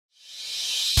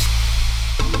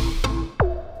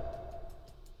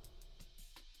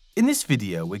In this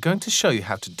video, we're going to show you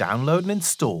how to download and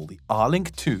install the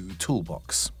RLink 2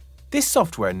 Toolbox. This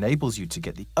software enables you to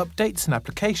get the updates and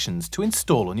applications to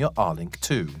install on your RLink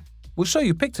 2. We'll show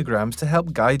you pictograms to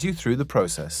help guide you through the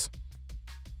process.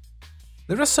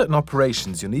 There are certain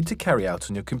operations you'll need to carry out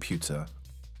on your computer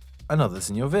and others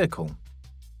in your vehicle.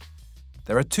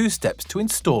 There are 2 steps to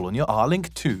install on your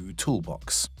RLink 2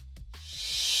 Toolbox.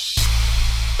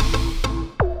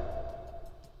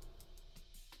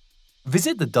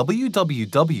 Visit the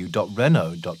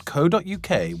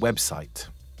www.renault.co.uk website.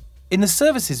 In the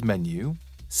Services menu,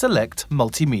 select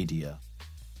Multimedia.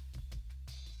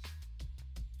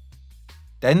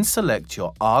 Then select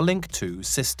your RLink 2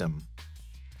 system.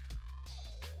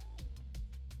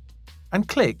 And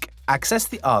click Access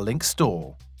the RLink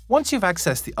Store. Once you've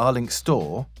accessed the RLink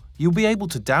Store, you'll be able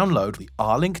to download the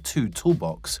RLink 2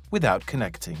 Toolbox without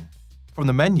connecting. From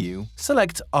the menu,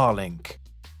 select RLink.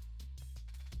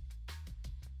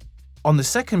 On the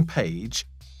second page,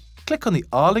 click on the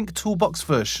RLink Toolbox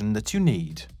version that you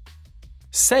need.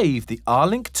 Save the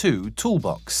RLink 2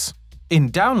 Toolbox.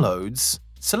 In Downloads,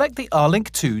 select the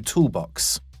RLink 2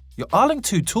 Toolbox. Your RLink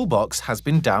 2 Toolbox has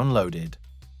been downloaded.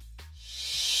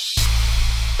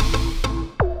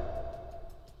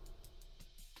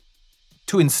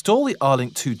 To install the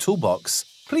RLink 2 Toolbox,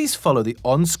 please follow the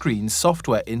on-screen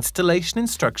software installation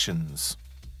instructions.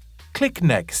 Click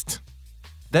Next.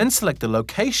 Then select the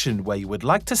location where you would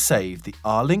like to save the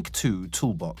RLink 2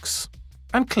 Toolbox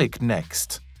and click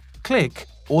Next. Click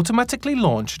Automatically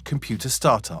Launch at Computer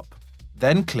Startup.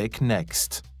 Then click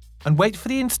Next and wait for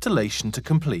the installation to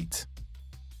complete.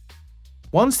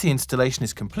 Once the installation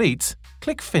is complete,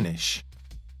 click Finish.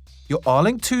 Your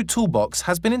RLink 2 Toolbox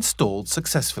has been installed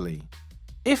successfully.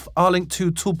 If RLink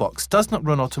 2 Toolbox does not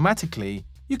run automatically,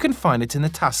 you can find it in the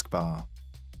taskbar.